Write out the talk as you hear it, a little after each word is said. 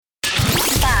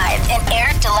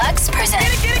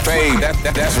Fade.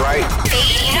 That's right.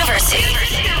 Fade University.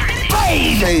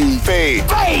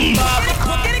 Fade.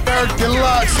 Eric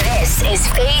Deluxe. This is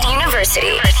Fade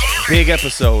University. Big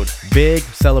episode. Big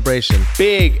celebration.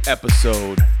 Big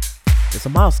episode. It's a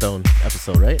milestone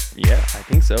episode, right? Yeah, I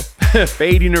think so.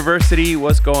 Fade University.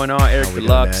 What's going on? Eric How we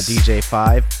Deluxe. doing, man? DJ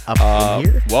 5 up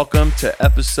in here. Welcome to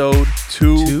episode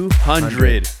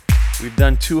 200. We've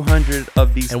done 200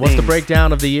 of these And what's the things.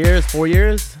 breakdown of the years? 4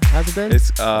 years? Has it been?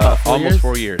 It's About 4 almost years?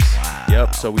 4 years. Wow.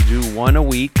 Yep. So we do one a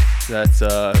week. That's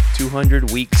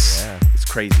 200 weeks. Yeah. It's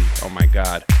crazy. Oh my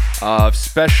God.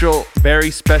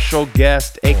 Very special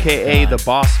guest, aka God. the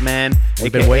boss man.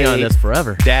 We've been waiting on this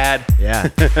forever. Dad. Yeah.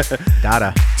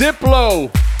 Dada.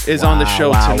 Diplo is on the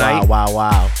show tonight.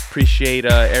 Wow. Appreciate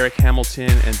Eric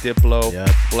Hamilton and Diplo Yep.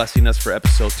 blessing us for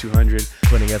episode 200.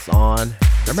 Putting us on.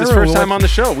 It's his first time on the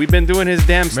show. We've been doing his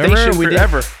damn station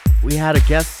forever. We had a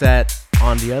guest set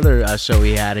on the other show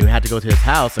we had, and we had to go to his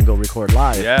house and go record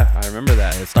live. Yeah, I remember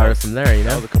that. And it started from there, you That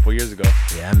know? was a couple years ago.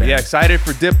 Yeah, man. Yeah, excited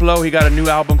for Diplo. He got a new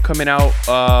album coming out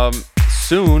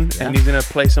soon, Yeah. and he's going to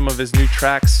play some of his new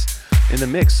tracks in the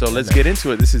mix. So let's get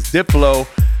into it. This is Diplo,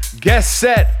 guest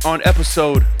set on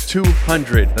episode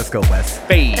 200. Let's go, Wes.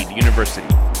 Fade University.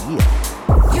 Yeah.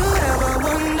 You ever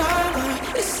wonder why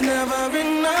it's never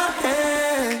in our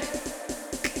hands?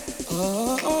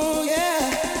 Oh,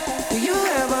 yeah. Do you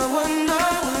ever wonder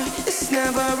why it's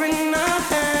never in our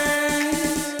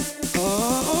hands? Oh,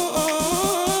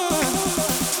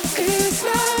 it's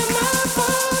not my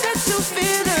fault that you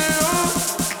feel alone.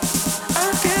 I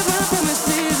give up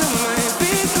promises I might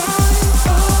be gone.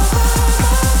 All by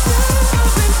myself,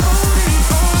 I've been holding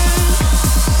on.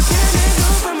 Can't make no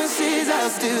promises, I'll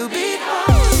still be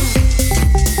home.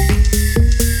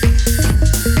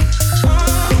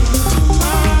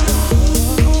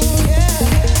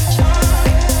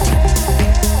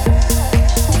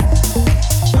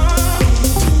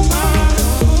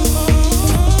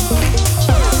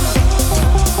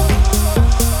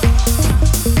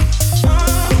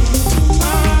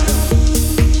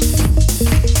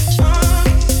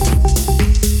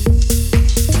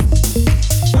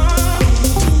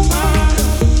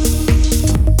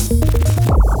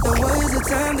 There was a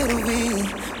time that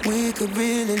we could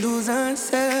really lose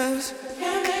ourselves.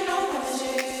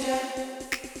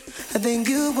 I think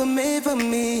you were made for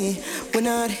me. We're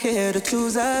not here to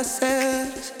choose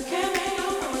ourselves.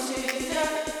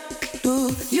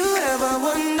 Do you ever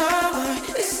wonder why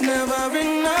it's never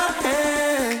in our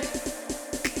hands?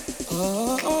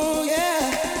 Oh,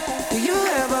 yeah. Do you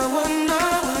ever wonder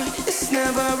why it's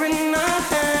never in our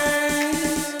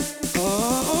hands? Oh,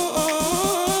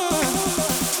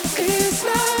 it's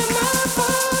not my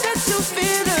fault that you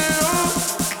feel alone.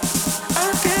 I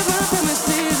give up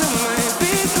promises I might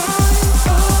be gone.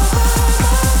 All by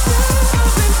myself,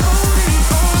 I've been holding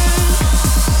on.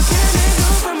 Can't make no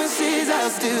promises, I'll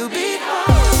still be home.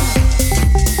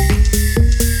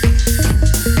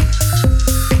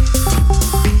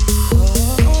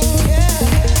 Oh, yeah.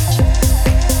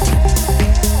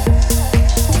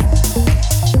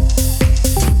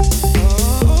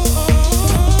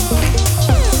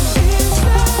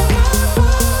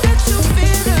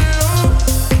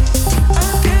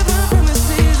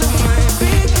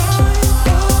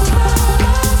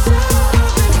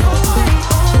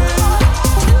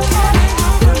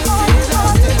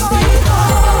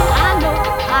 I know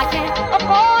I can't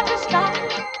afford to stop.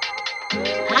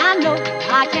 I know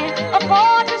I can't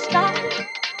afford to stop.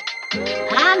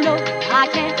 I know I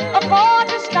can't afford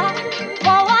to stop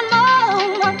for one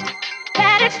moment.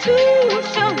 That it's too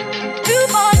soon to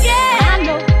forget. I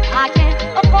know I can't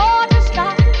afford to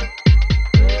stop.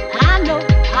 I know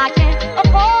I can't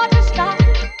afford to stop.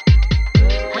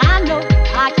 I know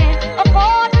I can't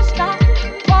afford to stop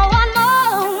for one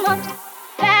moment.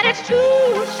 That it's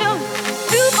too soon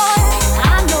to forget.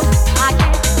 I know I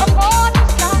can't afford to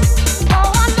stop for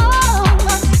one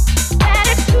moment. That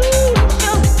it's too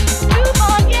soon to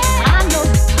forget. I know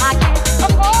I can't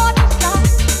afford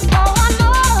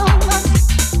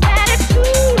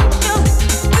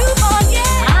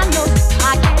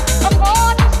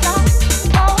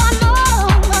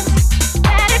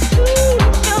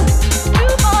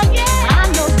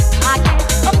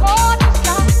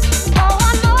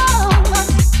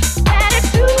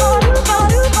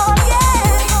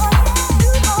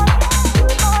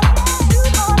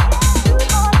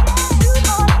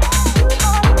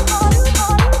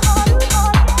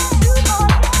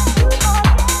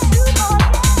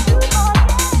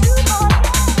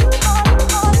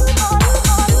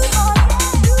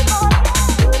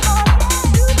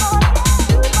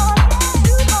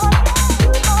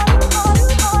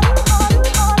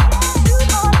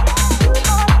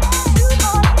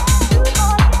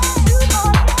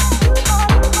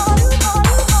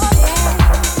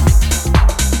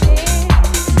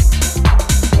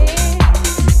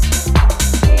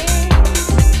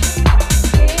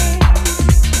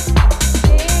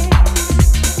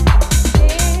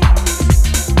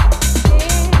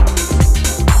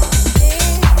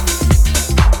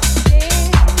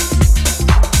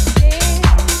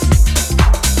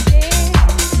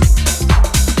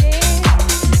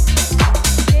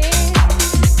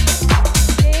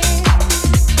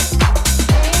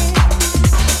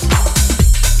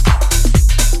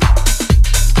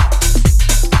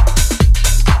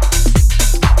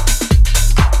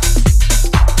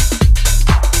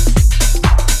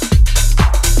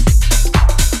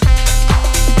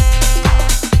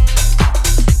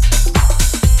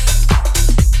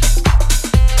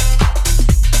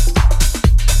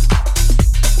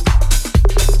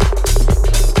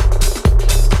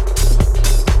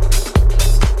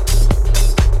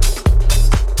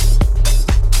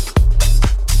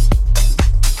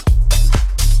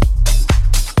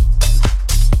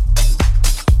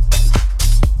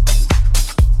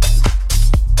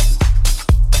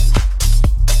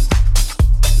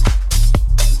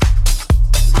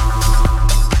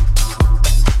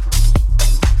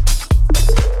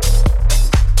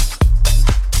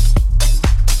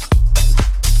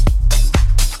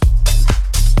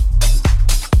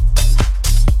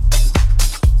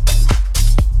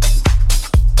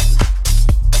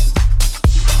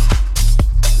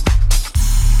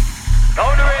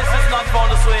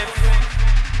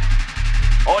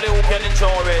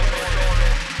for it.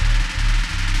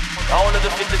 Only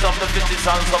the fittest of the fittest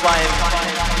and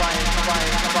survive.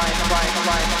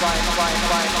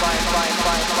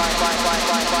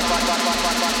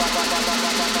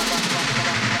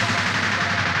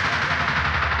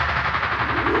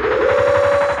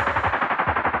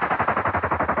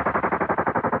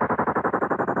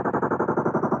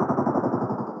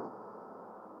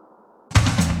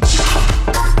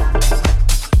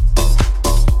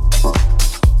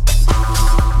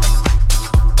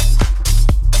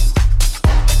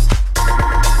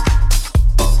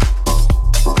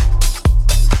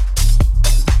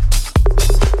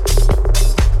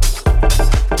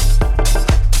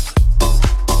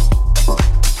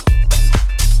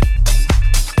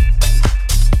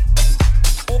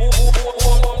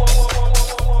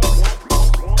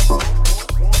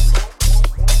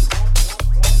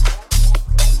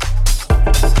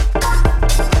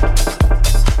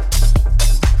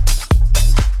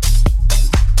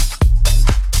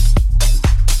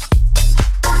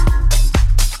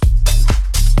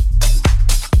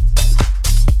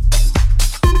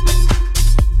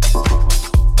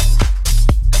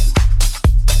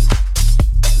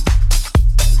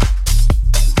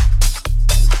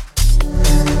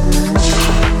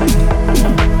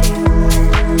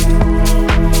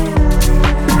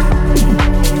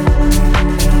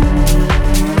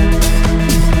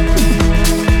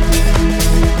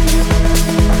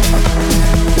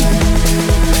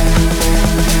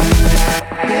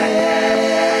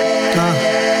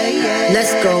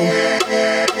 Let's go.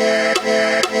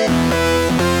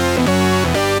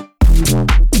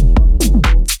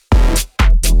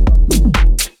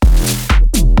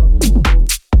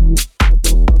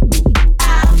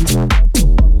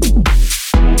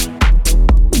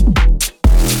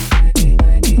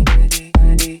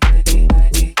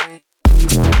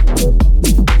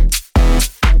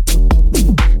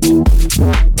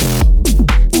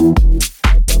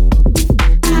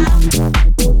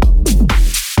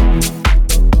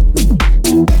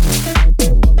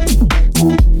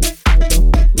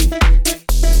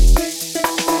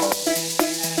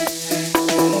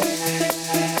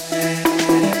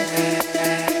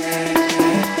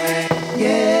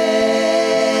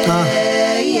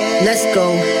 Let's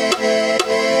go.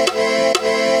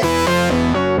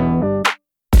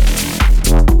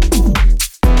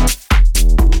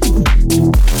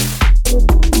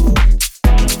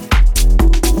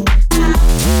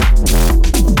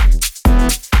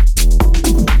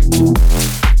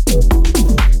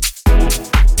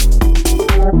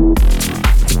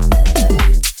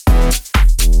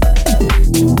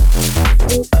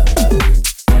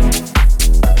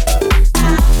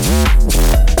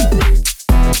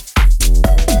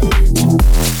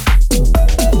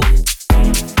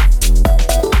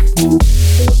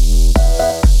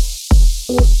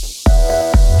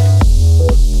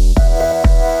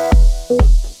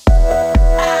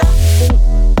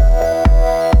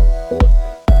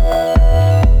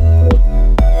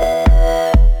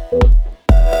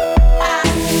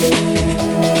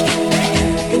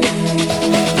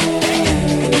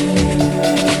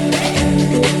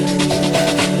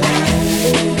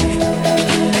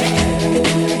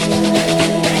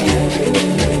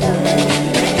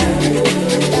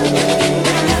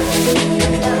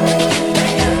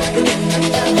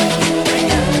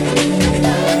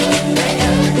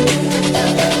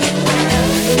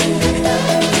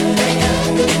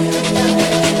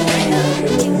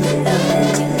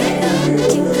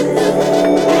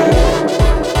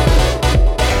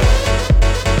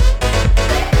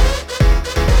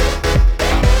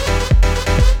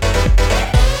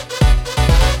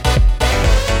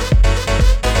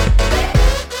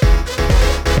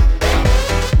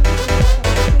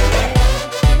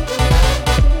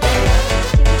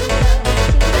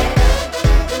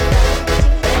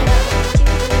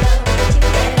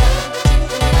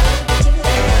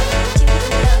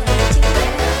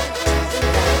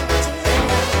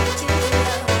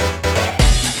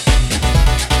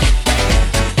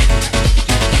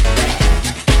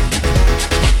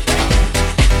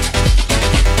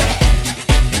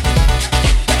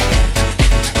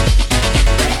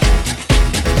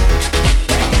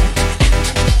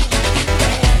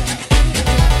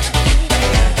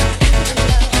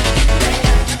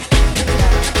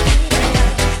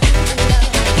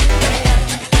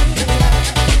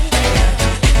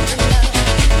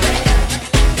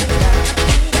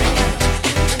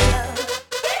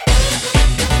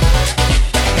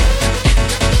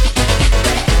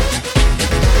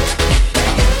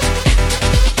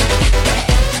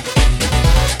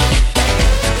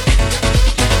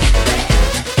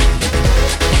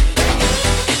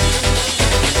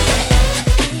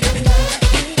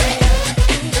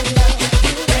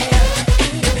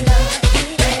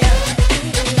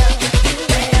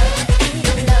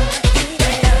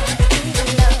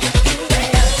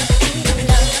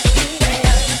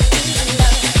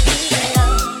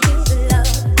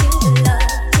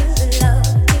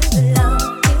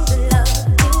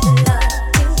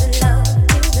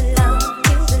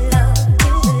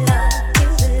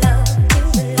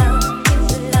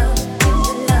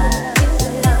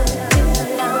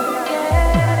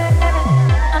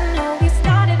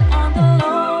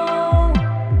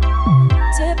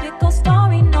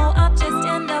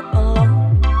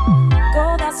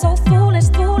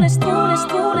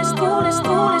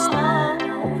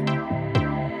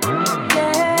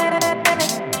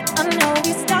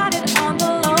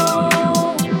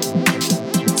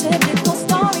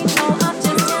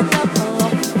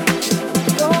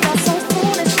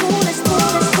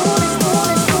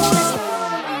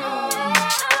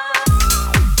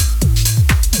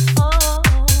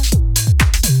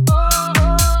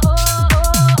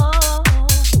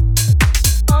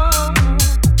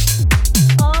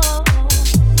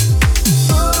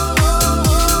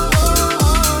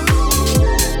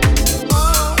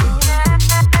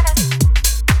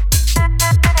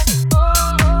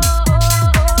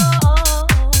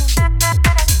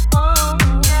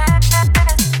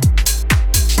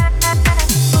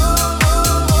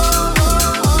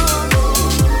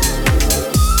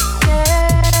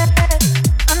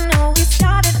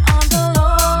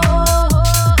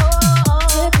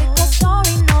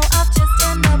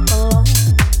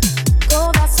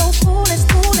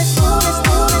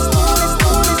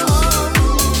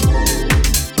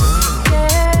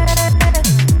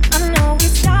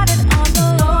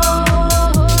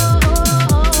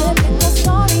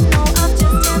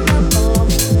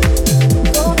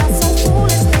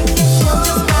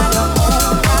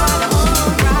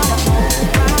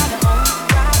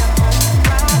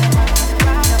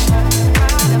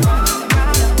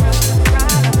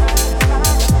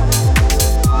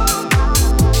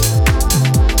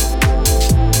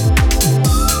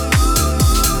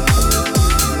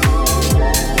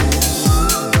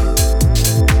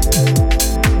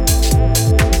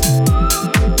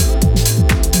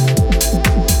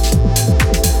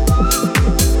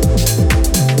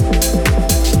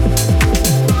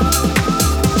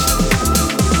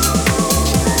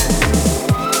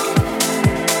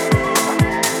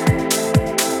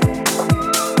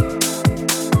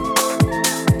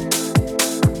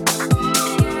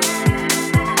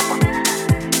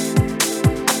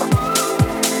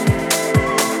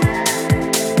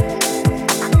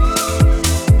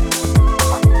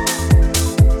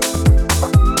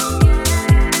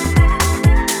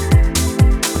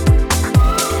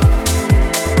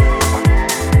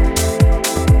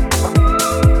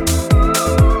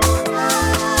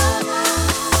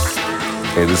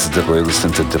 this is Diplo. You're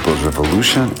listening to Diplo's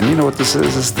Revolution. And you know what this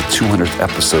is? This is the 200th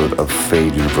episode of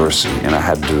Fade University, and I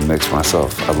had to do the mix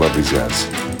myself. I love these guys.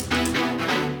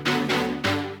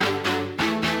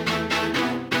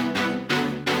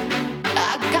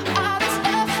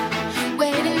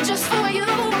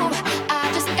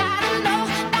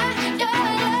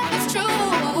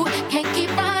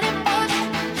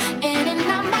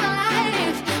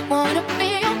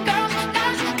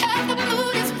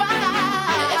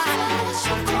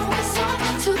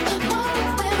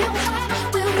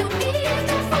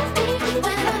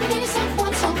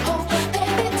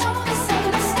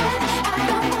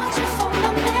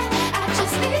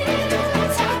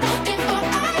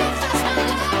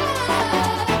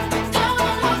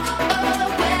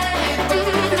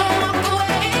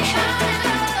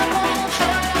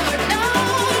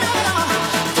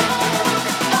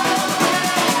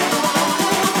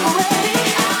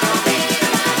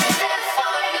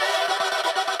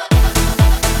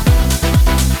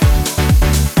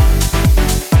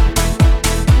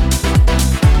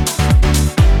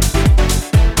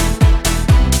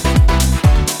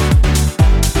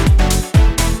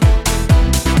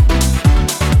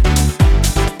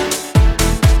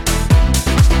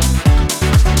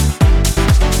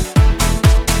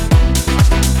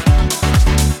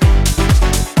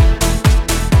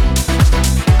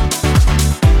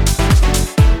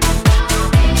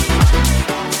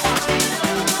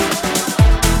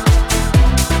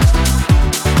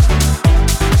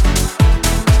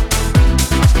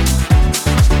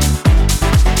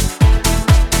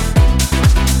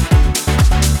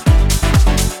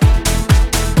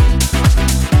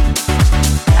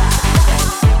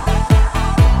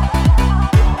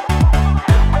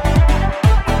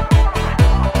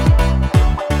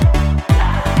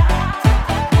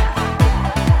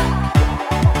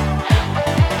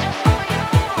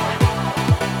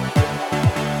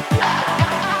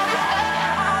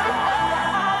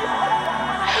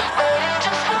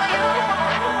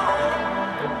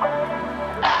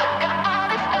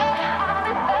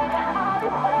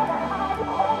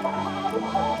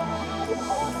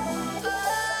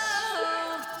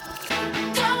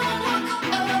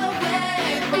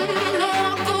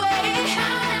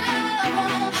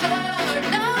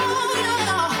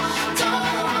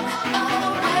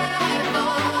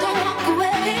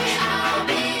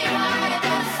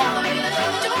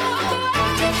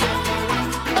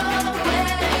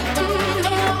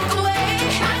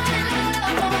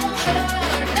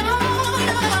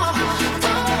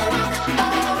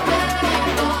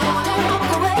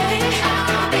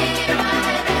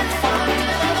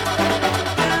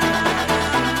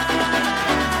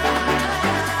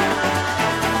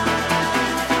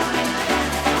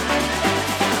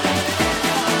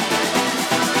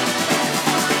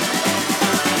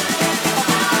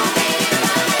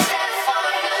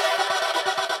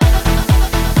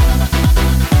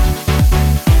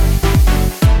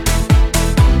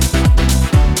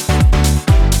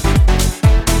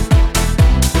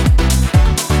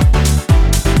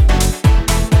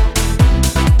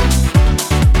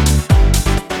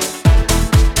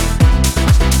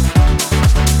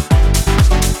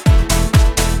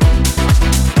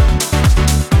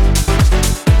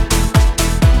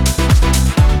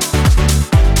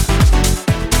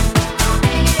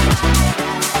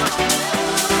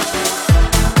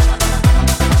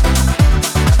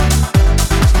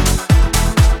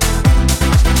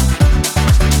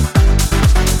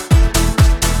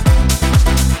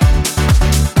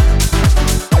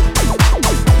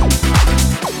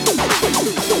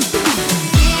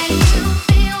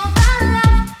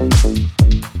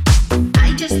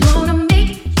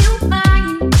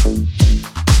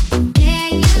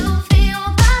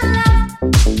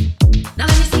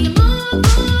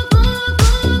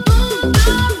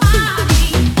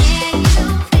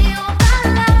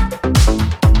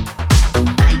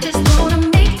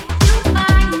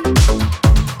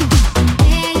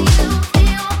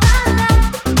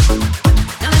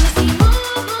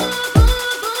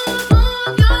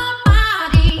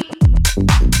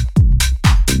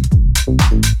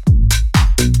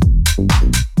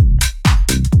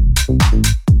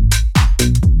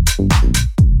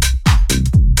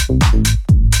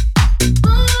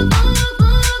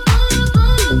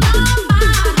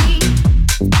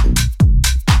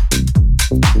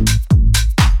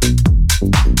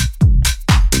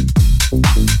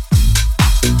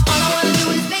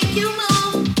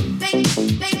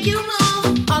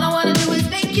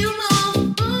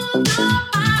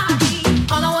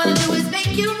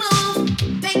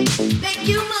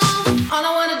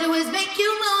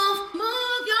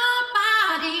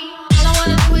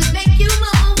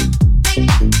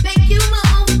 Make you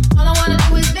move.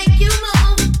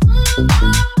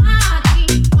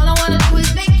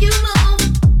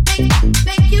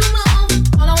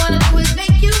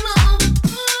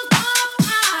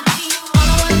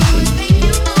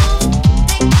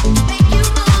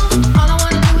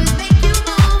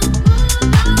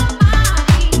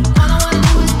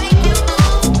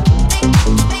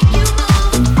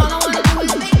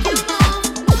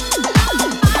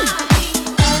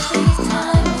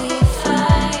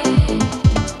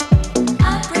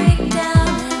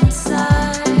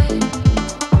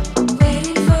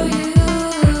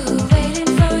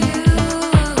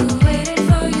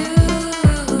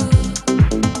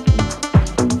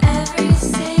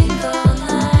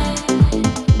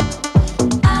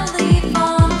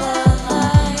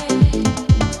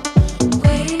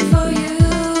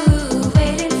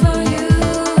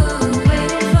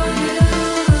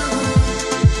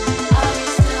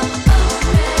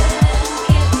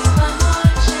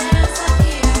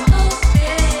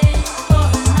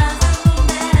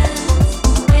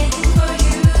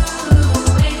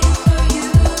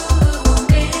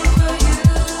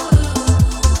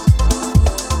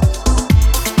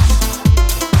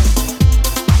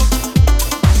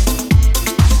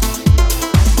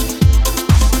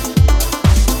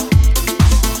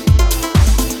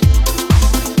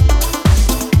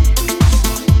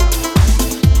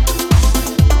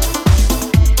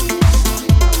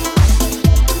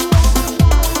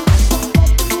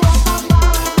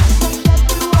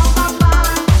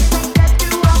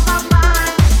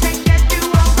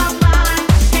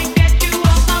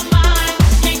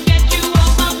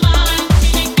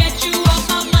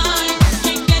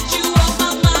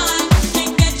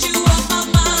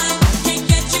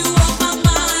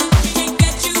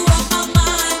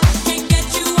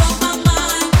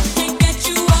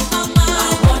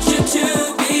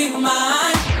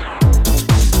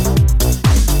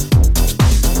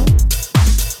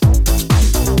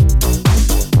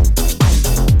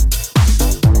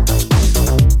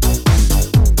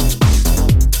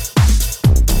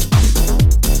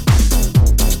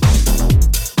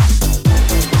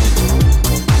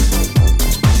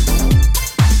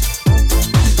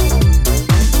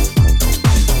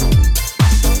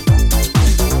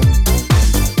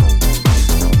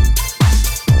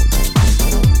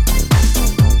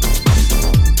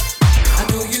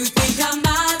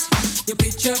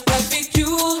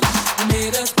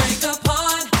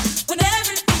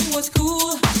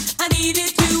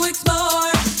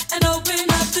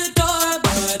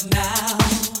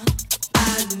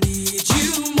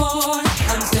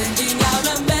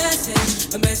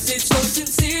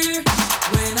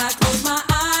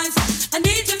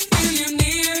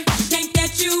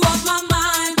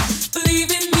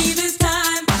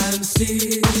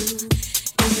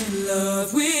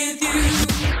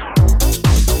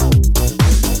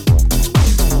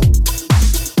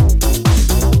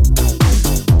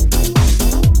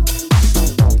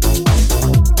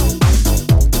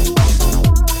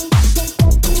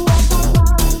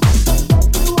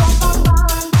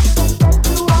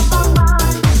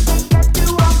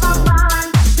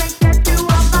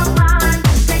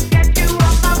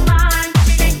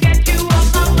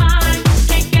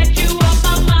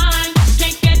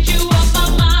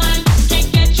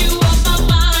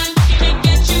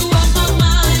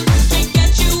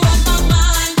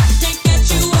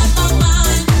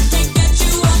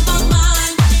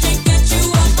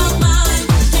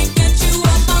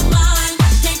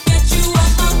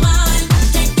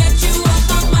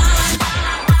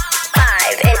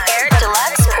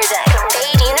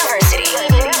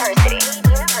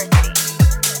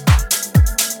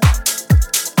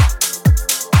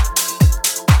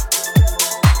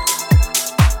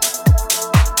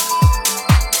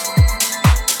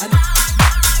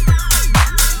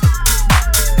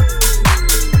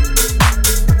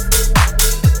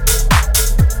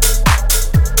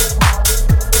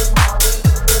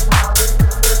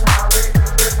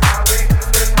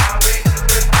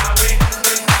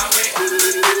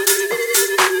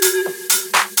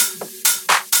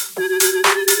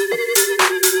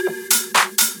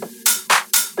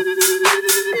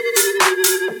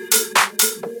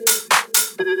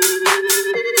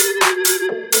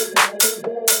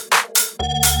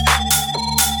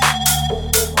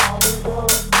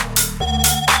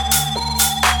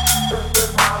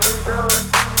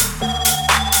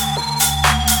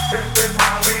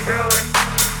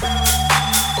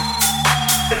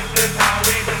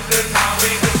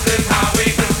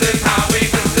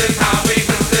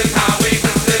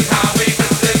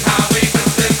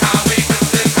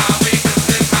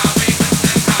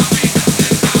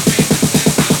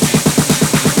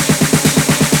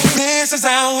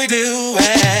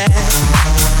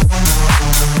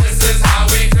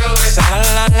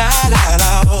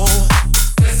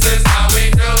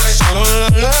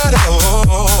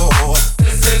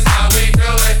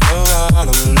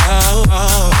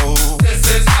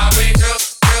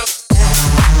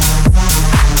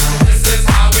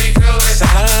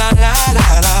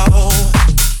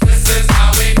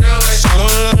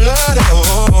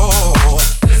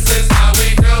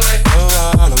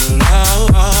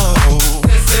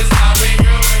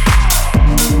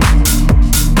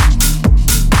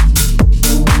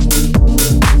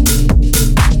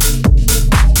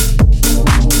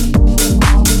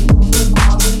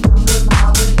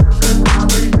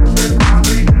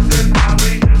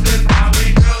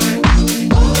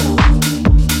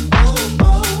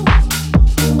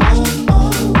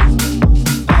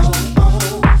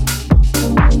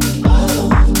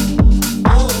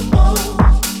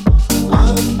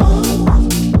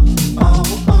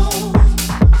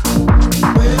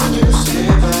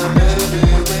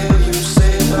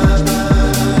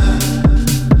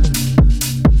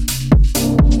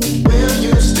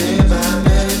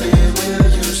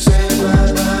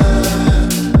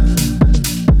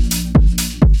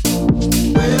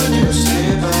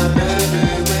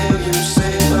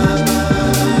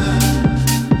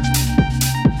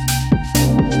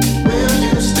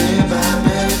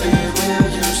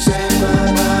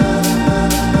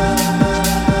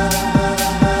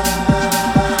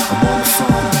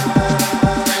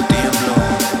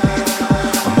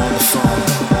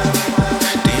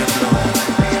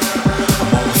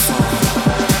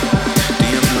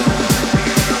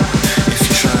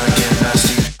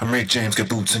 James, get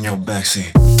boots in your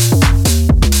backseat.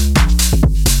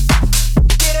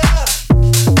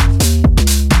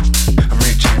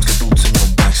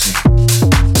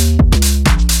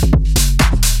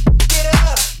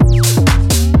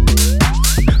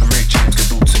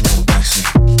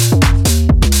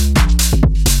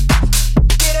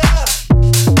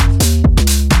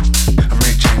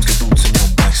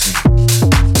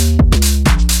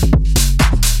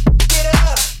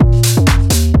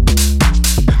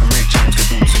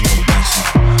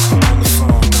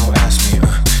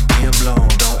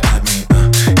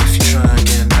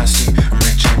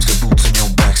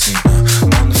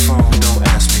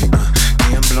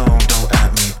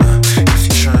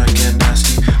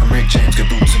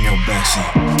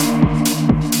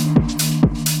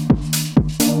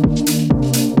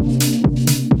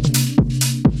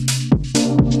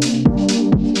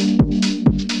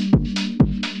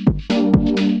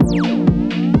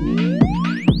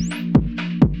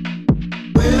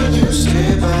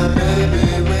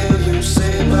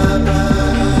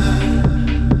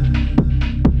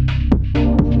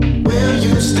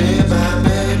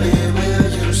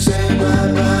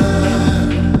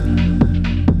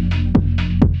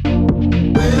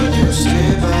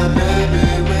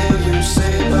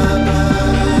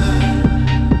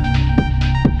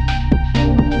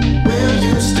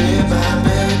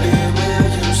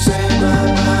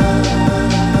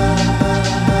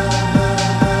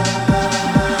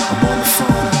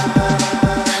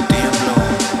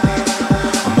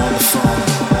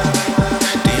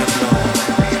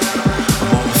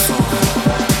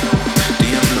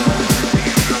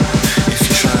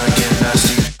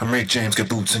 James, get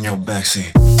boots in your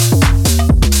backseat.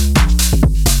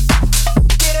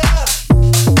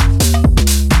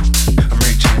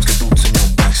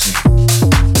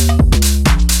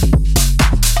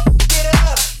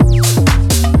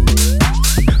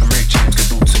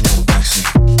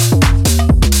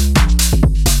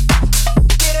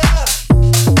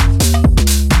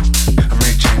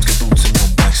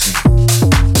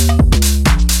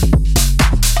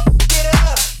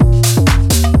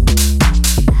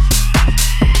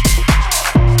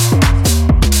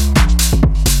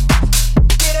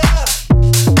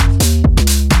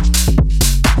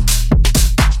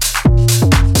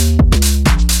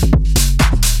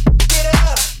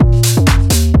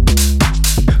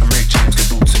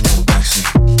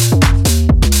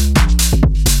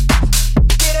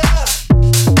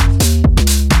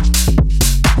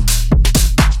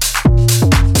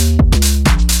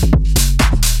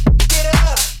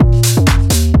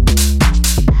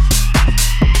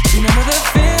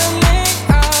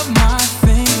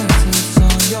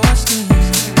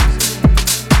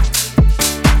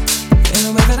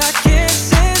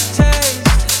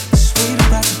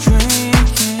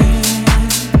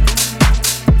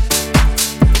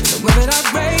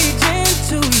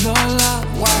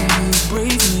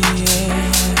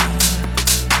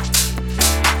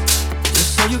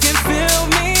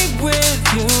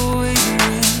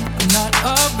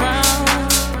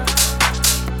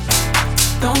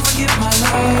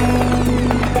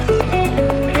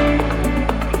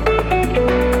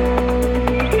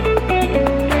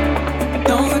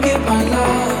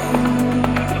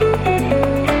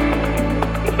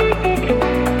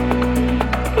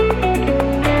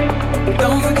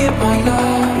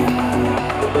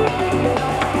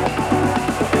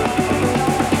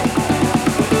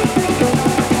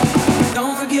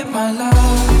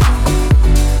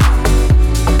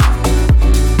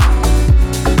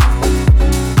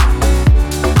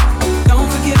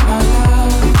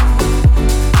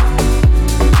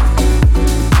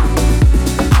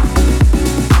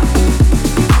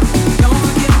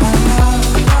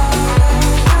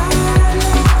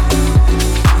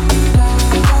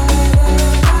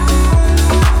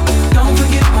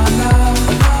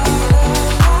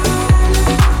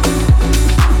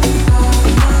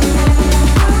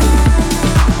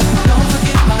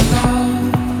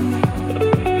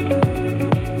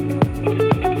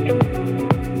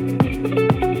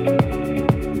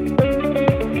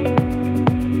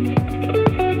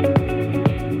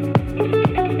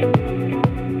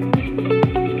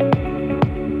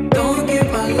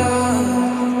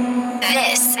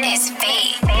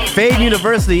 Fade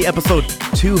University, episode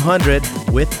 200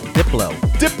 with Diplo.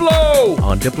 Diplo!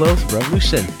 On Diplo's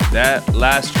Revolution. That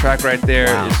last track right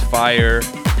there is fire.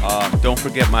 Don't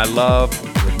Forget My Love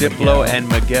with Diplo and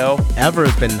Miguel. Ever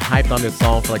has been hyped on this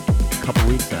song for like a couple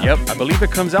weeks now. Yep, I believe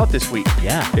it comes out this week.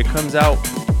 Yeah. It comes out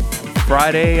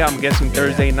Friday, I'm guessing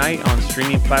Thursday night on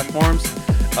streaming platforms.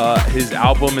 His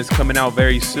album is coming out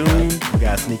very soon. We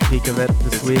got a sneak peek of it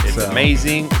this week. It's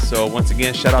amazing. So once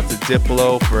again, shout out to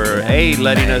Diplo for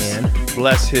letting us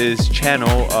bless his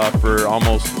channel for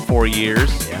almost 4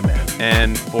 years. Yeah, man.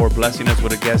 And for blessing us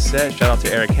with a guest set. Shout out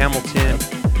to Eric Hamilton.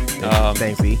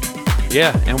 Thanks, E.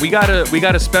 Yeah, and we got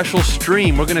a special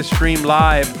stream. We're gonna stream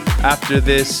live after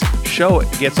this show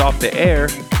gets off the air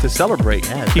to celebrate.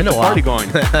 Yeah, keep the party while. going.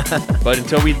 But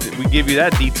until we give you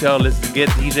that detail, let's get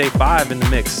DJ 5 in the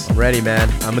mix. I'm ready, man.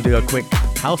 I'm gonna do a quick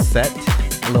house set,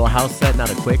 a little house set, not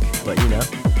a quick, but you know,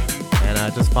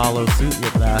 and just follow suit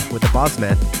with the boss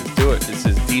man. Let's do it. This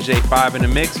is DJ 5 in the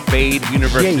mix, Fade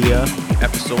University,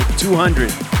 episode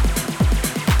 200.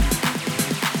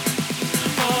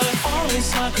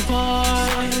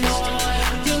 Sacrifice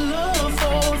your love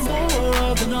for more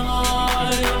of the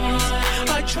night.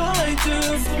 I try to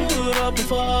put up a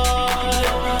fight.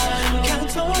 Can't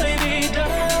tie me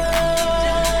down.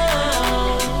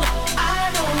 I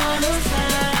don't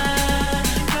understand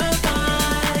the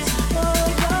fight for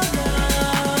your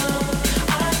love.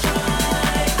 I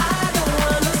try. I don't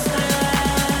understand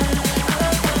the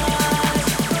fight for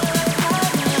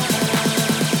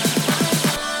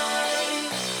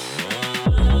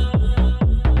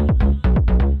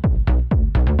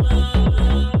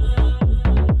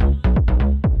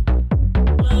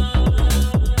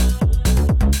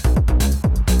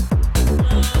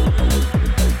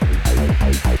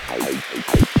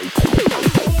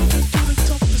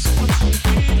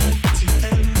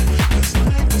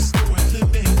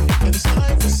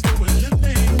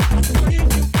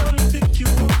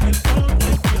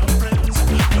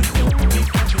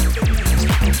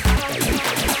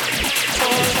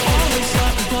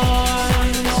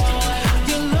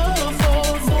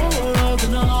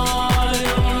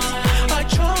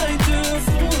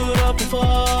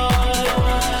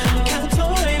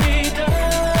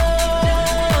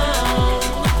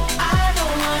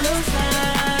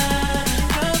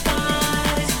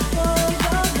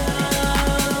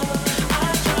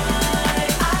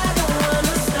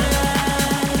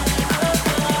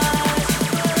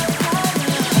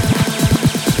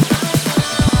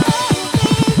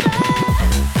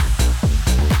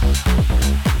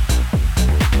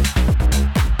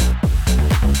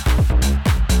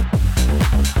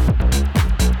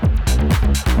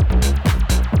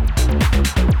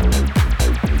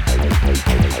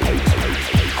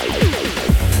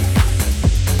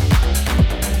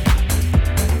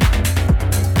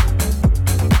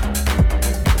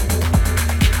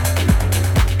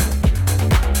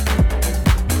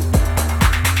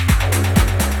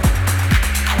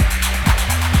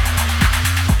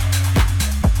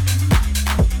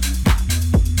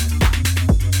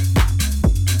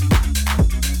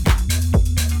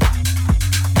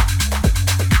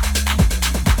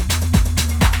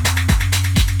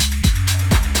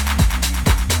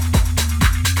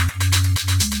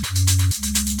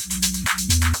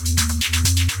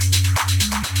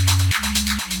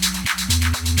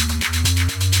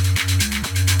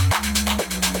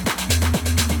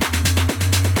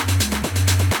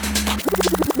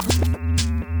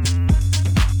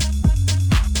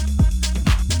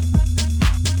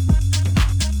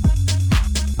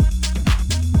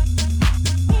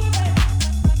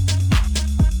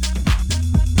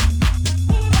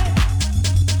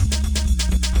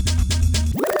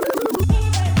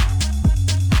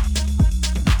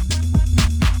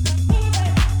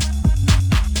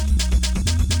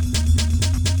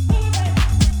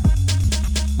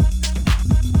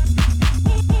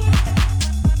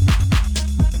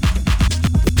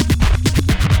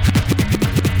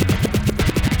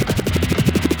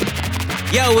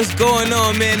Yo, what's going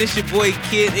on, man? It's your boy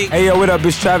Kid. Hey, yo, what up?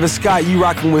 It's Travis Scott. You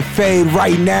rocking with Fade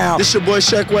right now. This your boy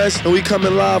Sheck West, and we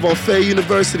coming live on Fade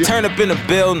University. Turn up in the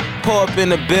building, pull up in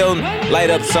the building, light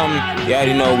up something. You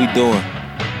already know what we doing.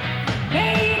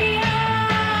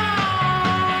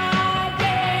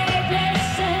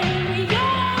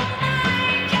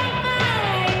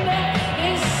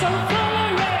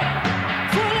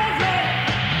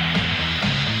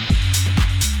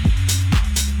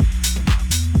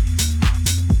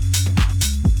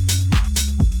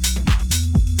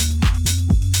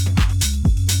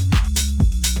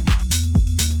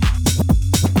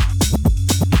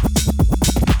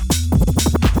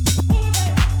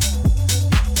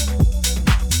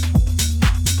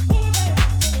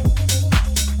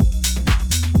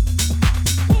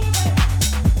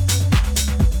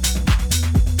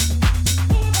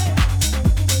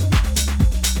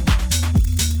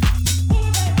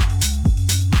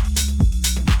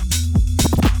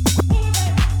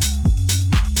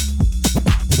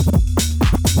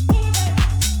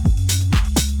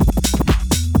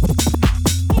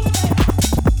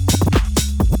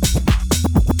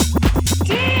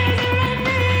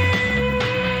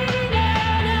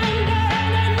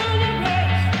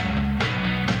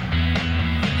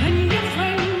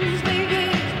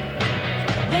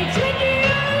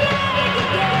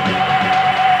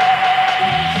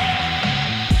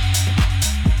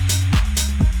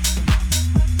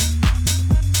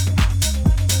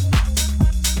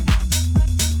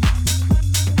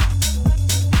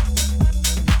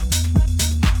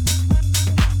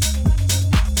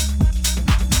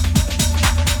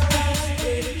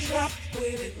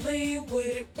 lean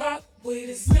with it, rock with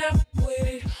it, snap with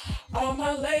it. All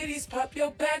my ladies, pop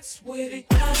your backs with it,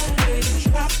 down with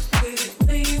it, drop with it,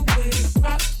 lean with it,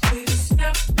 rock with it,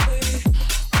 snap with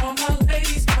it. All my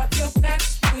ladies, pop your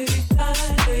backs with it, down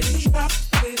with it, drop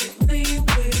with it, lean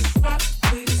with it, rock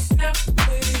with it, snap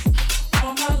with it.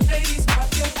 All my ladies,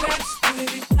 pop your backs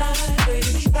with it, down with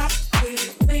it, drop with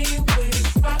it, lean with it,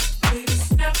 rock with it,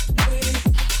 snap with it.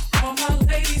 All my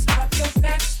ladies, pop your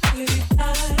backs with it,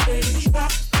 down with it,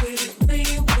 drop with it,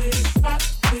 lean with it, rock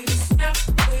with it, snap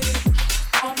with it.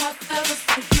 All my fellas,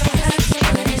 put your hands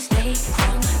on it. Stay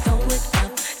calm, throw it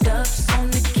up, dubs on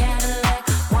the Cadillac,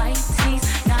 white tees,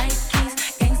 Nikes,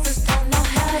 gangsters don't know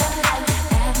how to act.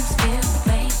 Adamsville,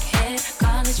 Bankhead,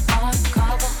 College Park,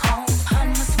 Carver Home,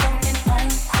 Hummers floating on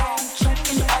chrome,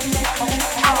 choking on that home.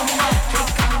 They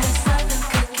call it Southern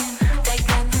cooking, they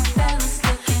got them fellas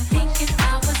looking, thinking I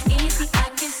was easy, I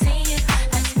can see it.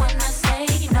 That's when I say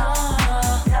no.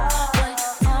 What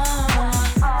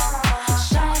for?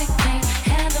 Shawty can't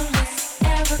handle this,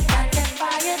 ever got that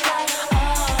fire like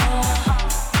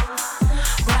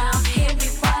round here we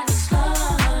ride it slow.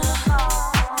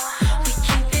 We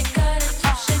keep it good and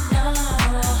you should know.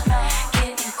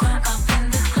 Getting crunk off in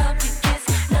the club, we get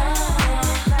low.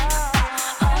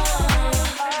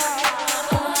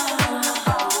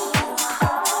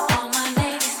 All my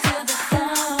ladies to the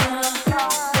floor.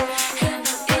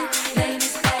 Handle it,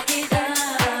 ladies, back it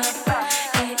up.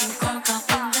 Getting crunk off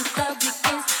in the club, we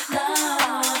get low.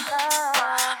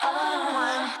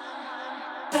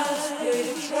 Dance with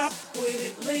it, drop with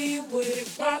it, lean with it,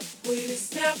 rock with it,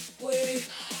 snap with it.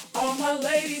 All my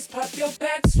ladies, pop your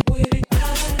backs with it.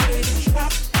 Dance with it,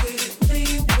 drop with it,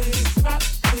 lean with it, rock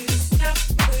with it, snap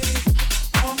with it.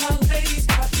 All my ladies,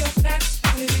 pop your backs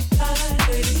with it. Dance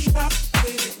with it, drop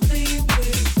with it, lean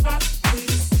with it, rock with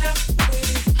it, snap with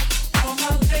it. All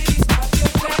my ladies, pop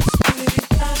your backs with it.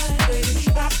 Dance with it,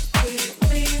 drop with it,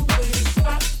 lean with it,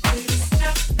 rock with it,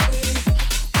 snap with it.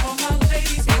 All my ladies,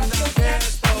 pop your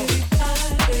backs with it. Dance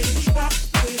with it, drop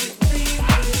with it, lean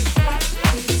with it, rock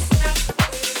with it, snap with it.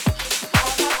 All my fellas,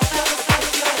 pop your backs with it.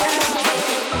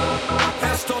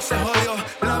 Esto se jodió,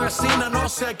 la vecina no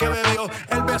sé qué bebió,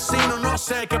 el vecino no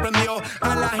sé qué prendió,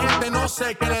 a la gente no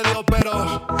sé qué le dio,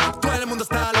 pero todo el mundo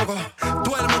está loco,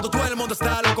 todo el mundo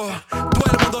está loco, todo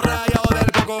el mundo rayado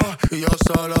del coco, y yo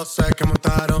solo sé que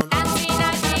montaron.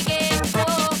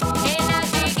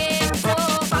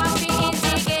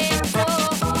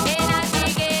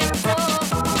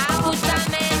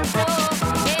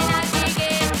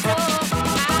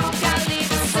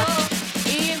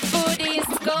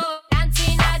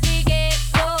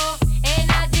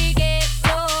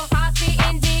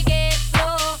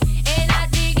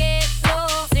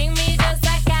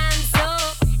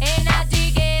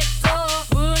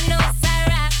 Bruno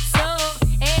Sarrazzo,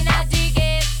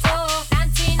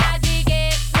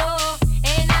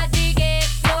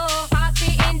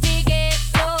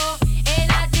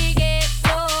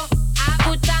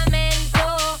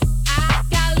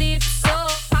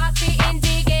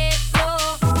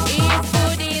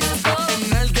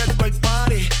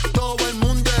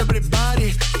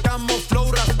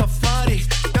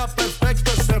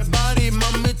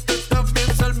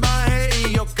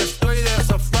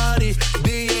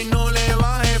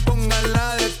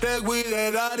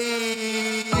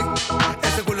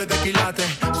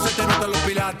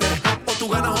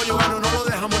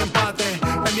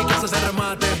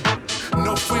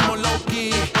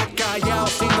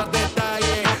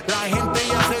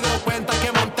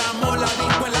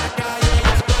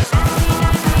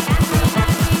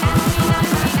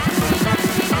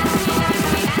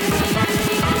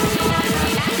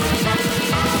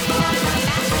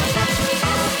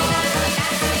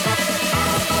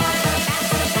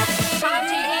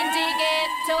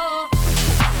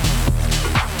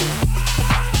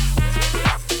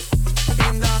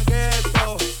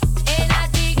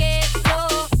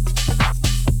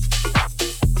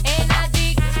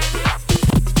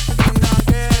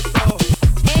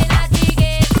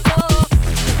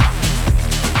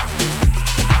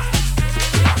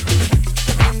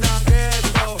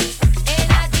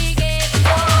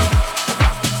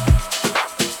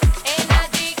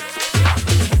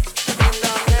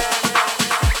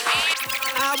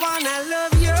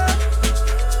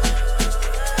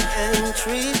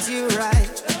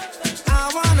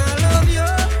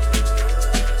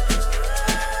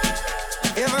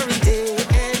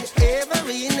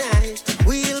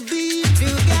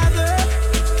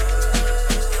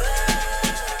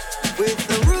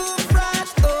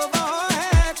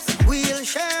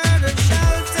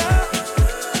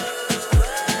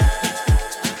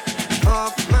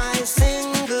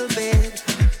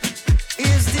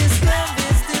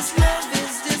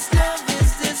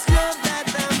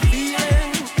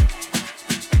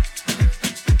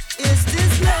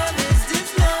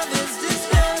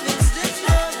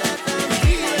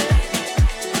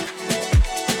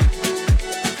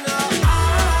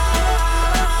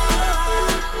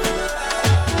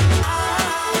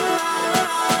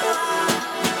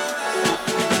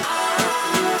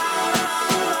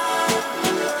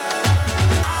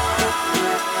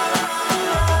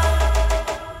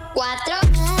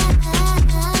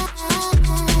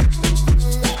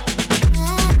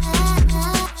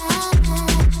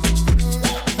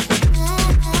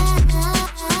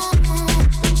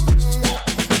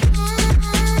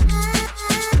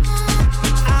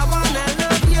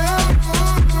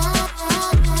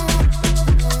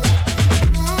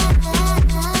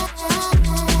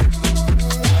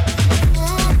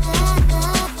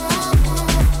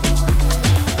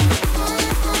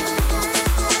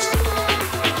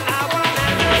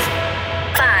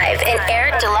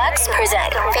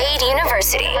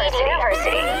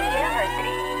 University.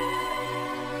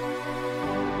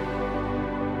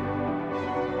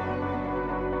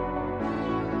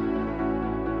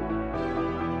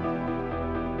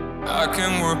 I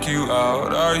can work you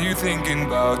out. Are you thinking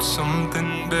about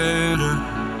something better?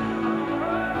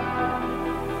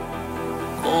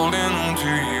 Holding on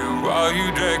to you while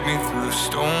you drag me through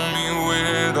stormy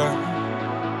weather.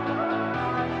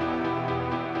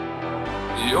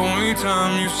 The only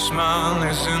time you smile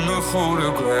is in the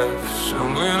photographs,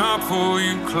 and when I pull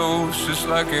you close, it's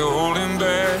like you're holding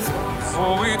back.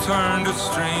 Before we turn to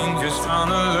strangers, trying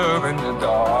to love in the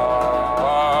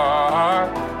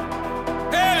dark.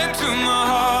 Headed to my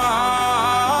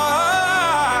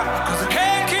heart, 'cause I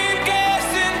can't keep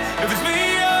guessing if it's me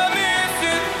you're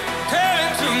missing.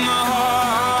 Headed to my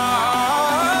heart,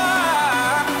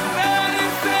 and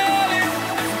it's failing,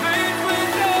 it's painfully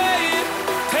dying.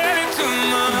 Headed to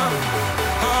my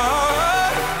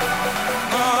heart,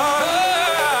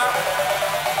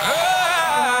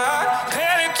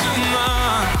 headed to my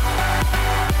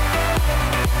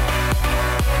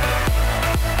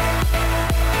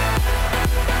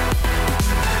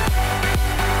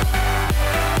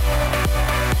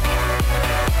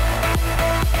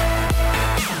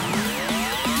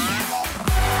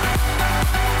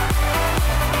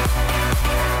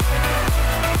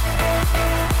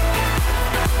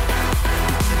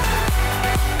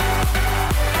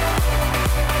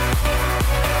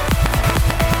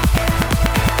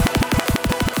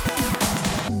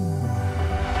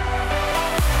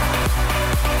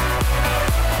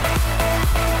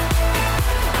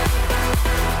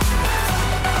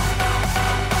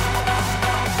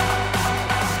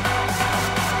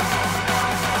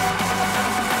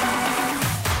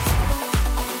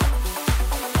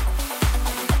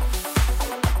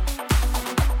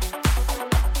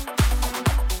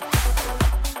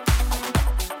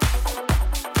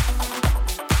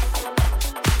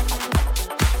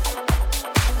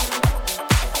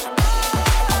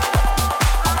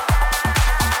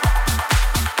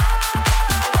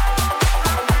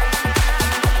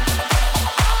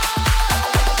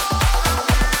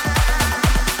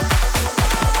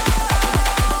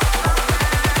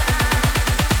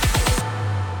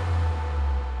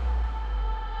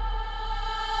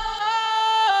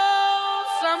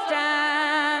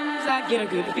Sometimes I get a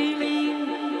good feeling,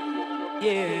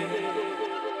 yeah.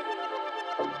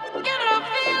 Get a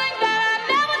feeling that I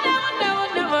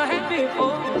never had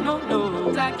before. No,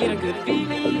 I get a good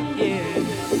feeling, yeah.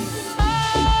 Oh,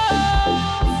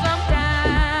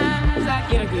 sometimes I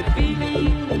get a good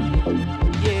feeling,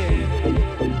 yeah.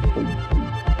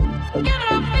 Get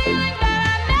a feeling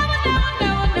that I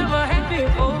never had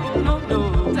before. No,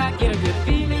 I get a good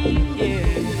feeling, yeah.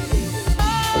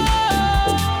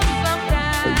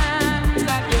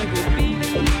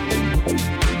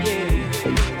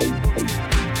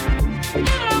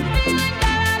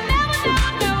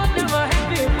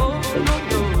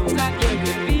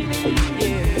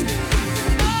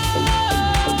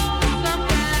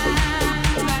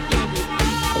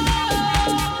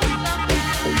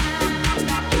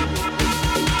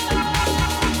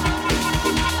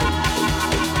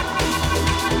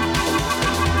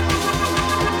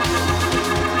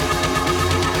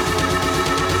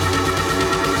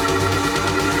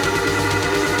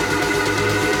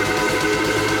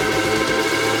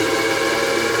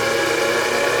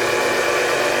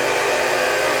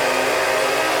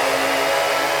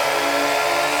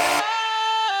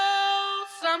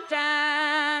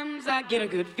 Sometimes I get a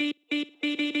good beat.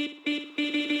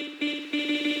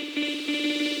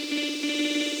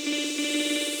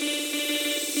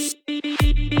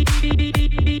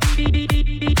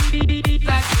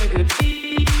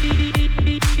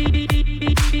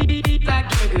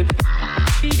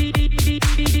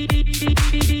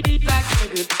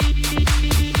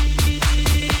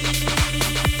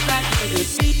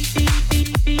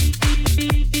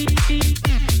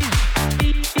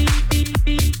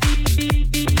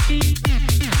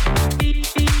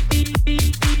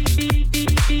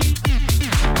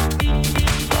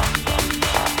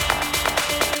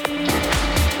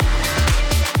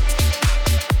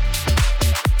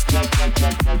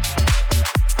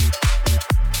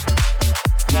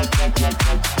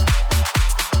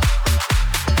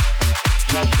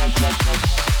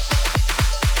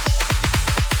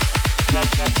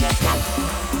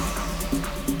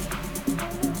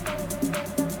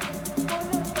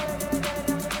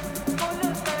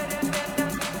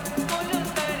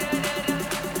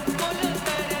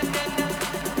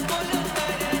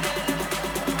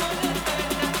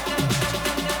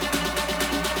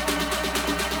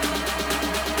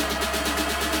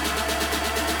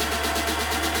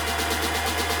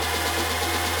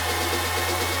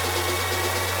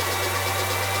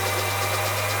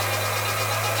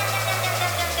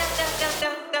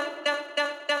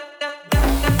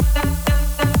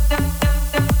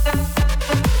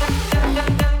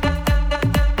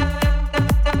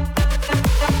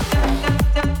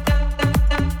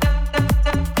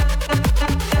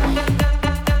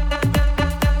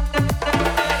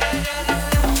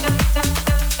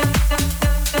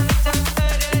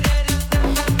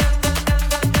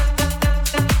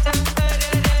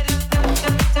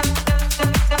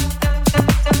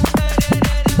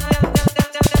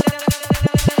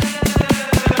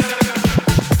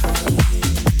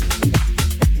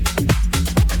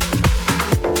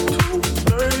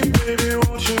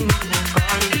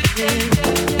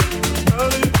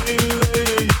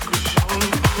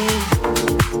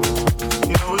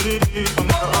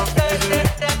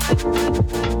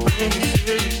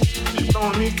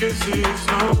 can see it's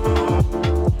no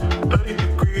 30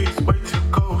 degrees, way too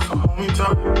cold, so hold me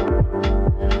tight.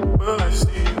 Will I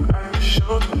see you at the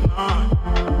show tonight?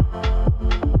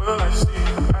 Will I see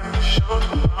you at the show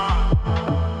tonight?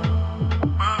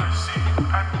 Will I see you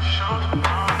at the show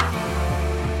tonight?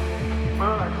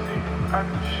 Will I see you at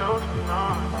the show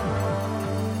tonight?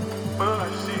 Will I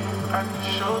see you at the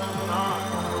show tonight?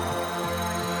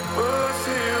 Will I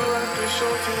see you at the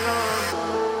show tonight?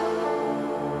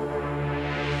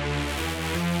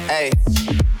 Hey.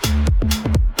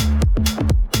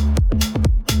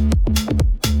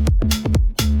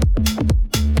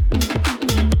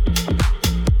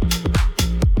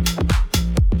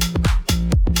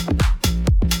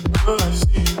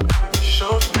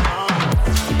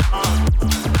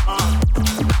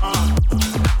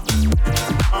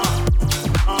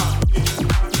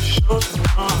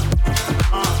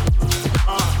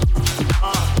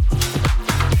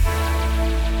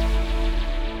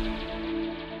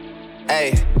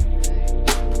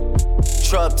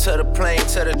 To the plane,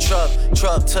 to the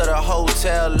truck to the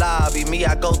hotel lobby. Me,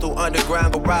 I go through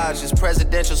underground garages,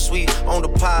 presidential suite on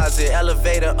deposit,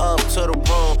 elevator up to the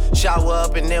room, shower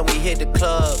up and then we hit the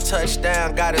club.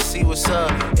 Touchdown, gotta see what's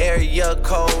up. Area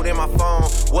code in my phone.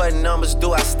 What numbers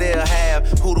do I still have?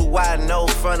 Who do I know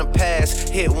from the past?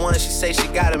 Hit one, she say she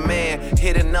got a man.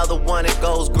 Hit another one, it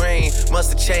goes green.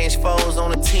 Must've changed foes on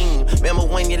the team. Remember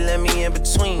when you let me in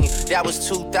between? That was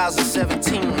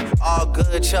 2017. All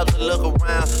good, Chuck to look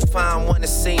around. Find one that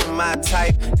seem my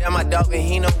type. Damn, my dog and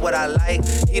he know what I like.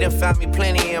 He done found me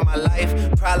plenty in my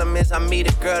life. Problem is I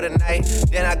meet a girl tonight,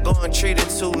 then I go and treat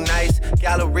her too nice.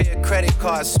 Galleria credit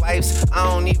card swipes. I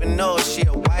don't even know if she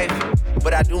a wife,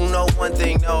 but I do know one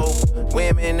thing, no.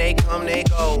 Women, they come, they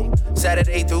go.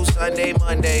 Saturday through Sunday,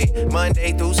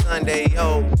 Monday through Sunday,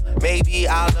 yo. Maybe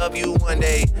I'll love you one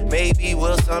day, maybe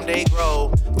we'll someday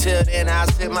grow. Till then I'll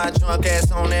sit my drunk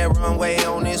ass on that runway,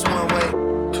 on this one way.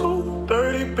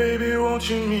 2:30, baby, won't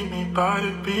you meet me by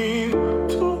the beam?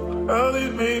 Too early,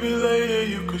 maybe later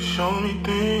you could show me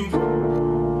things.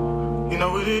 You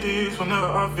know what it is whenever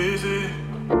I visit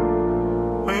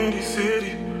Windy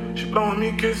City, she blowing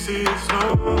me kisses,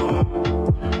 no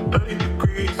 30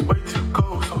 degrees, way too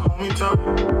cold, so hold me tight.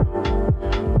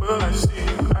 Will I see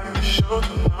you at the show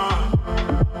tonight?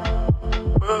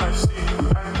 Will I see you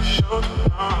at the show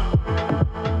tonight?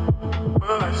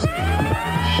 Will I see you at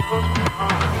the show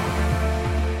tonight?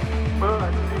 Will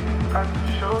I see you at the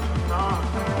show tonight?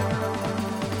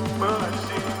 Will I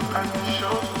see you at the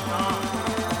show tonight?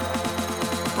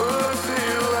 Will I see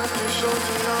you at the show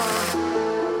tonight?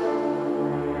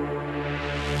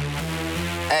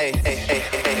 Hey, hey, hey,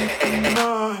 hey, hey, hey.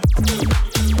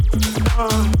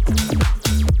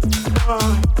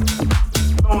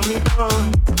 Only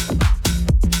nine.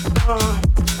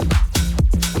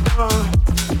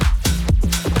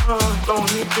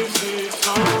 Lonely kisses,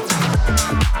 no.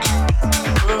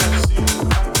 Will I see you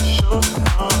at the show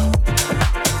tonight?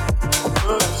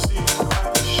 Will I see you at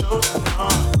the show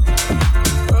tonight?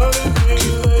 Early,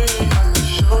 maybe late at the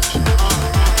show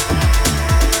tonight.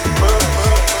 Will I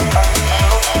see you at the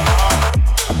show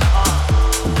tonight?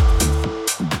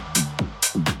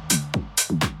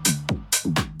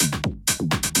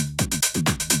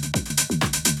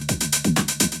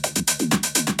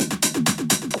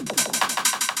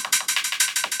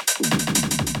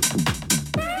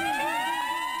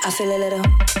 I feel a little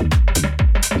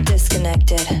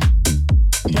disconnected.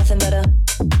 Nothing better,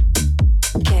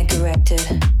 can't correct it.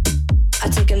 I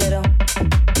take a little,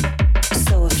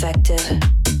 so effective.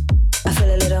 I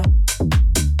feel a little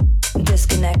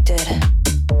disconnected.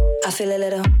 I feel a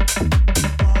little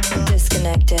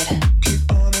disconnected.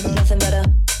 Nothing better,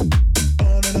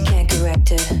 can't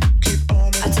correct it.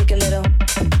 I take a little,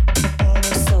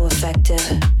 so effective.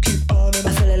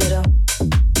 I feel a little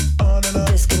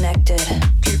disconnected.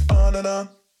 On and on.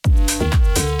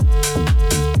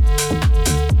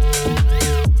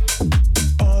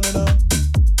 On and on.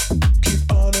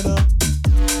 Keep on and on.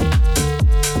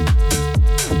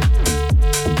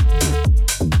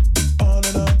 On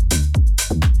and on.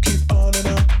 Keep on and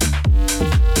on.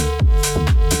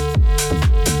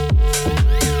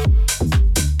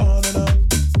 On and on.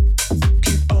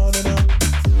 Keep on and on.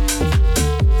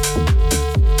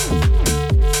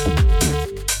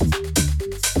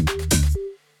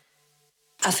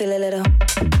 I feel a little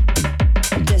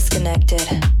disconnected.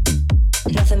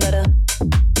 Nothing better,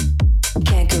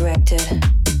 can't correct it.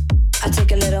 I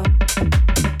take a little,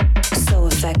 so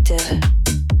effective.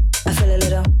 I feel a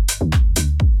little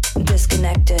disconnected.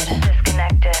 Disconnected,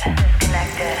 disconnected,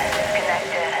 disconnected,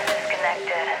 disconnected,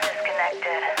 disconnected,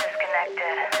 disconnected,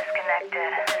 disconnected, disconnected,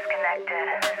 disconnected,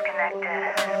 disconnected,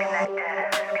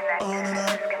 disconnected.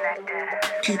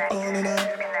 Keep on and on.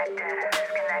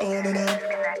 On and on.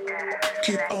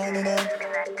 Keep on and on.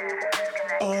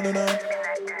 On and on.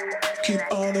 Keep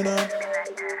on and on.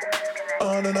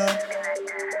 On and on.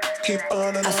 Keep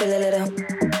on and on. I feel a little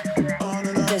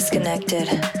disconnected.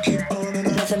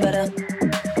 Nothing better.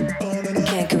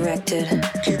 Can't correct it.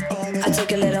 I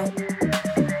take a little.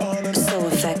 So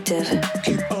effective.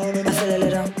 I feel a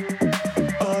little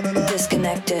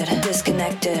disconnected.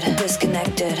 Disconnected.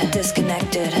 Disconnected.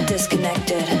 Disconnected.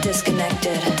 Disconnected.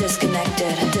 Disconnected.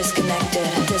 Disconnected.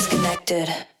 Disconnected. Disconnected.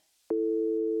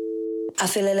 I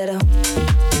feel a little.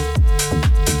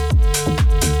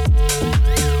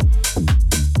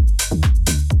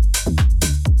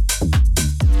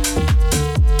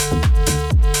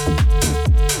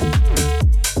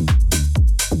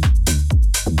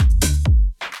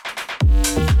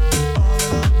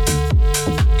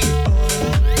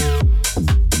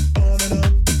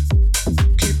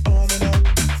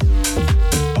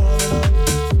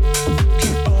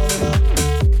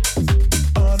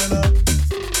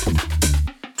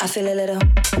 I feel a little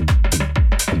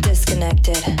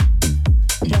disconnected.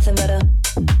 Nothing better.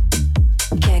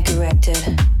 Can't correct it.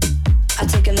 I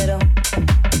take a little.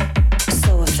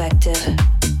 So effective.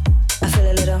 I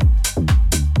feel a little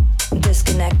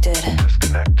disconnected.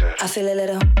 I feel a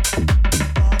little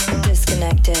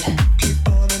disconnected.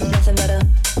 Nothing better.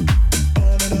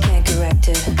 Can't correct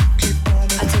it.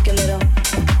 I take a little.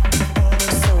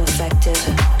 So effective.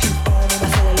 I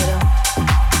feel a little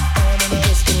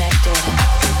disconnected.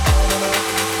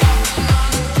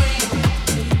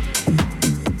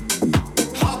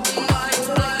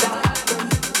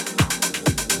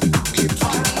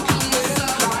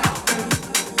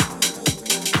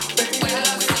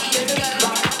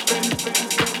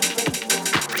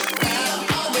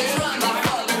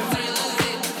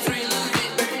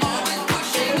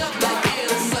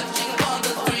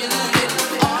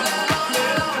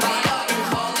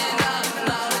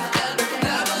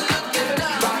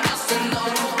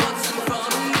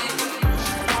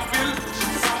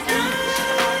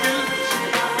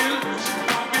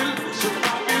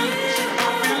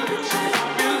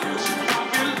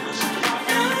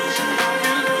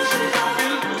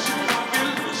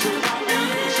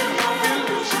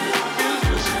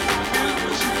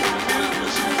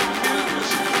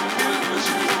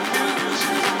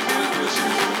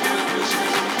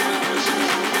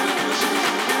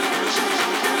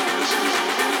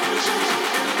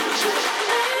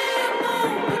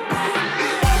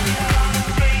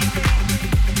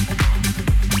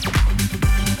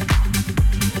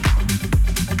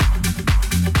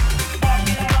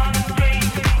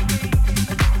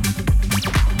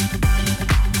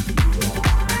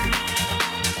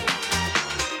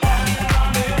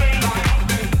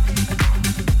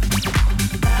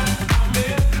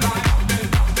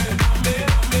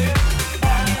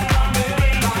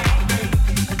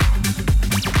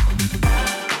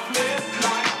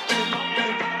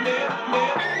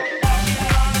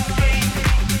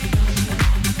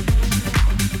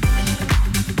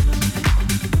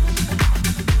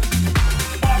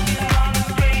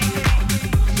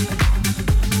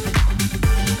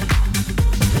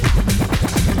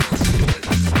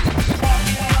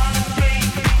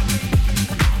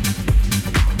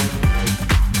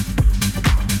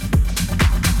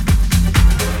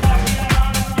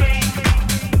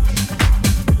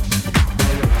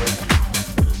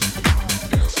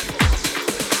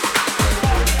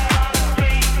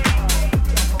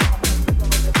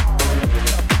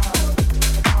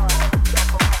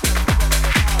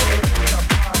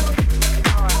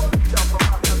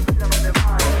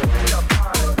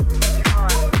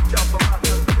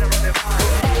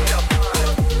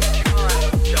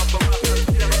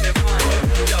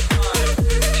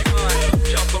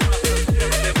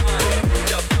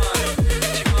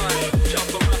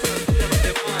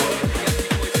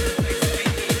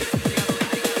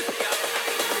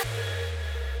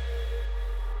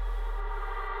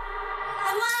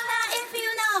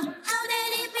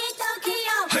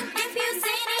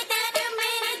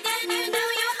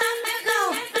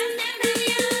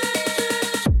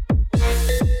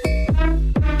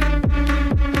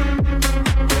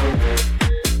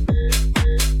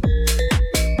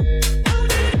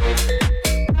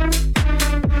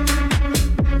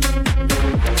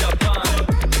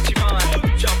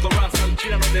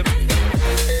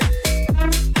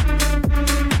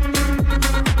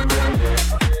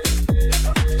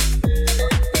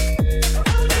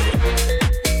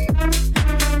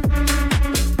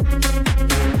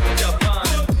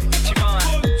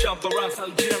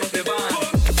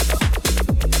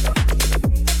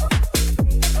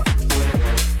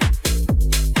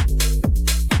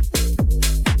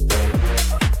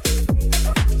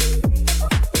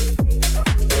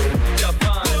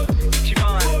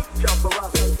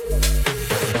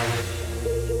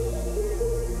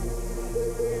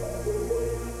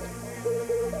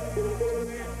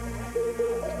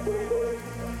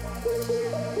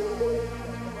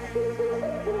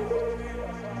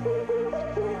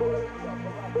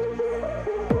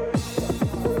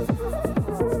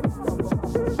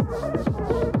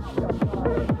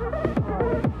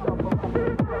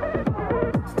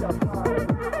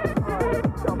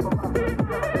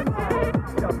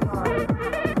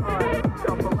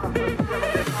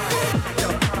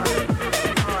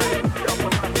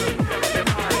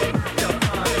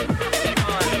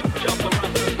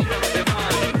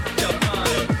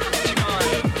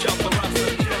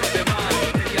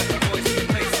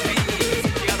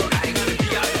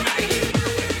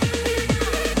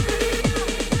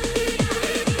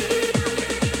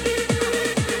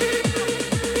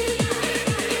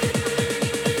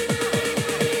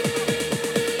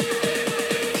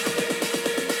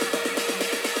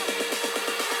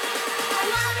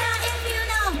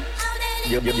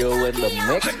 You're in the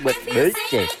mix with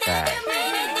DJ Five.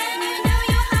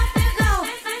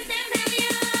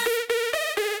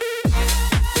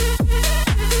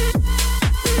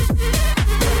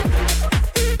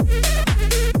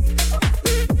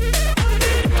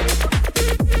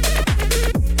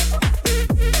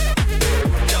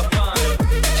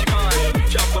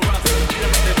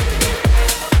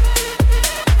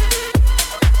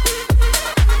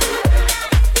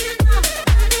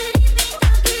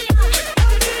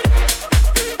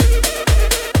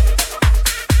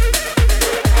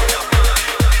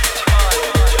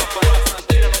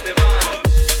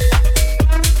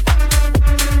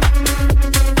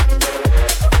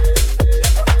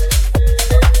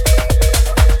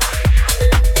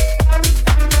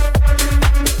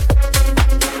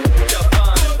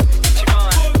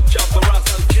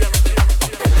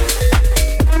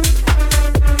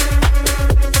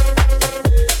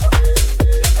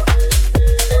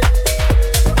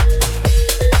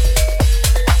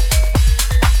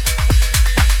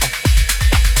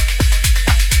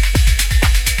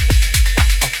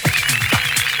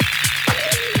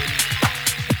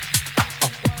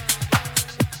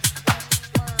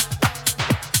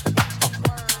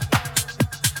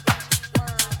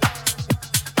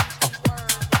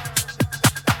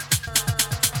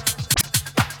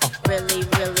 Really,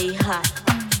 really hot.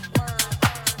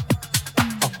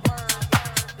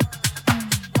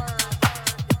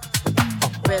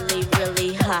 Really,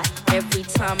 really hot. Every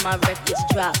time my records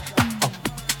drop.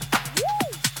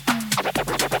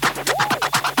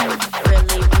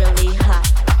 Really, really hot.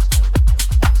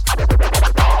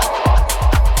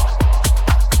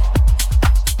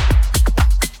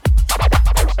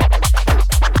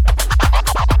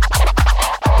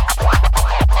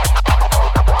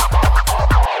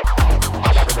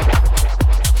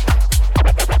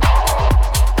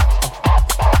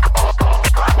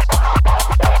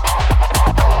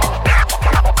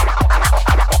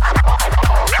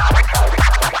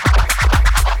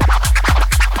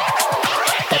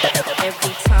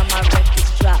 Every time my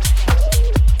records drop.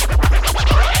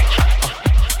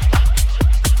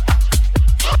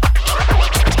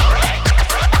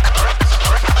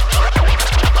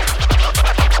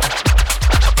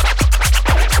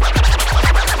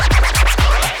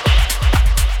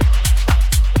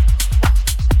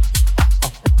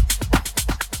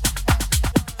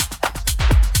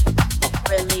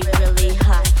 Really, really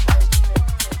hot.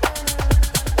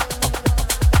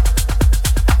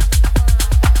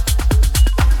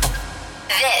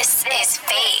 This is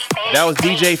Fade. That was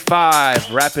DJ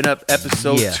 5 wrapping up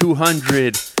episode Yeah.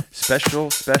 200. Special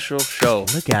show.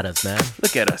 Look at us, man.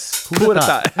 Look at us. Who would would've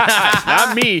have thought?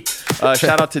 Not me.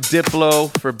 Shout out to Diplo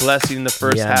for blessing the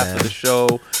first half man. of the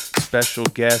show. Special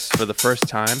guest for the first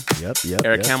time. Yep.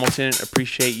 Eric Hamilton,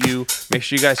 appreciate you. Make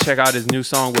sure you guys check out his new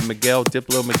song with Miguel,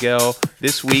 Diplo Miguel,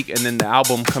 this week, and then the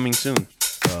album coming soon.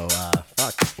 So,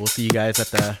 we'll see you guys at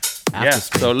the after Yeah,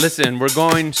 stream. so listen, we're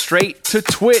going straight to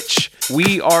Twitch.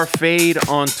 We are Fade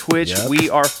on Twitch. Yep. We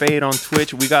are Fade on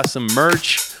Twitch. We got some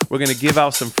merch. We're going to give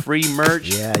out some free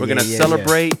merch. We're going to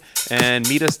celebrate and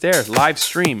meet us there. Live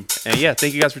stream. And yeah,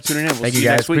 thank you guys for tuning in. We'll Thank see you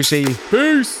guys. next week. Appreciate you.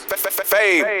 Peace.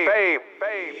 Fade.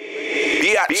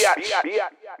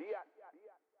 Biatch.